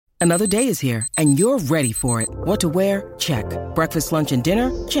Another day is here, and you're ready for it. What to wear? Check. Breakfast, lunch, and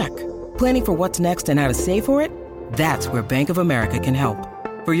dinner? Check. Planning for what's next and how to save for it? That's where Bank of America can help.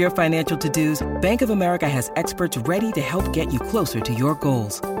 For your financial to-dos, Bank of America has experts ready to help get you closer to your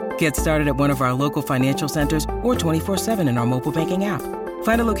goals. Get started at one of our local financial centers or 24/7 in our mobile banking app.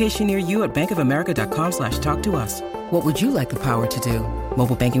 Find a location near you at bankofamerica.com/talktous. What would you like the power to do?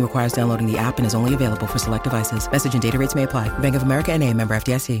 Mobile banking requires downloading the app and is only available for select devices. Message and data rates may apply. Bank of America N.A., member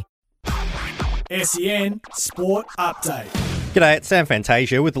FDIC. SEN Sport Update. G'day, it's Sam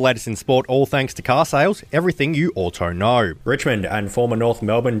Fantasia with the latest in sport, all thanks to car sales, everything you auto know. Richmond and former North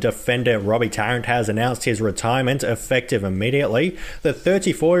Melbourne defender Robbie Tarrant has announced his retirement effective immediately. The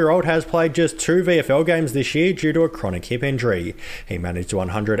 34-year-old has played just 2 VFL games this year due to a chronic hip injury. He managed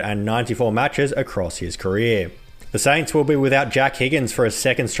 194 matches across his career. The Saints will be without Jack Higgins for a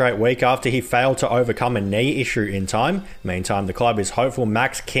second straight week after he failed to overcome a knee issue in time. Meantime, the club is hopeful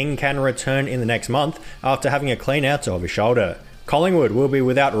Max King can return in the next month after having a clean out of his shoulder. Collingwood will be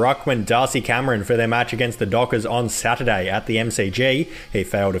without ruckman Darcy Cameron for their match against the Dockers on Saturday at the MCG. He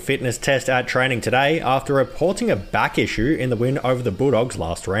failed a fitness test at training today after reporting a back issue in the win over the Bulldogs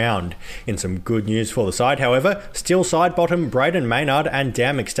last round. In some good news for the side, however, still side bottom Braden Maynard and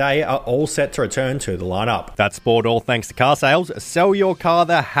Dan McStay are all set to return to the lineup. That's sport all thanks to car sales. Sell your car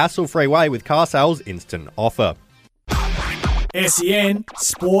the hassle-free way with car sales instant offer. SEN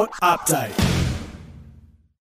Sport Update.